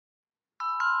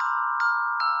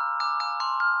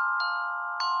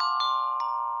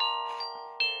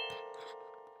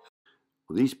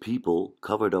These people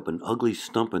covered up an ugly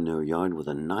stump in their yard with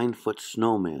a 9-foot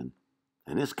snowman,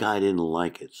 and this guy didn't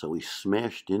like it, so he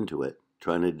smashed into it,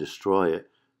 trying to destroy it,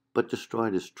 but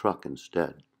destroyed his truck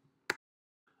instead.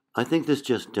 I think this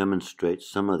just demonstrates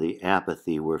some of the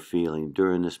apathy we're feeling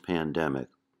during this pandemic,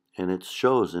 and it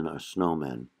shows in our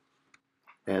snowmen,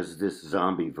 as this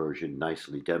zombie version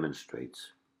nicely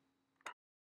demonstrates.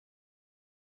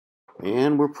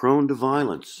 And we're prone to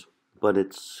violence, but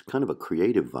it's kind of a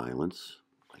creative violence.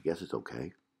 I guess it's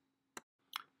okay.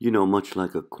 You know, much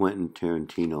like a Quentin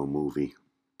Tarantino movie.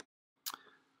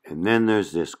 And then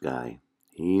there's this guy.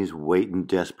 He's waiting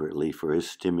desperately for his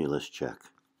stimulus check.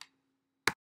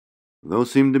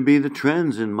 Those seem to be the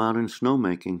trends in modern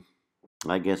snowmaking.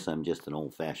 I guess I'm just an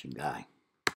old-fashioned guy.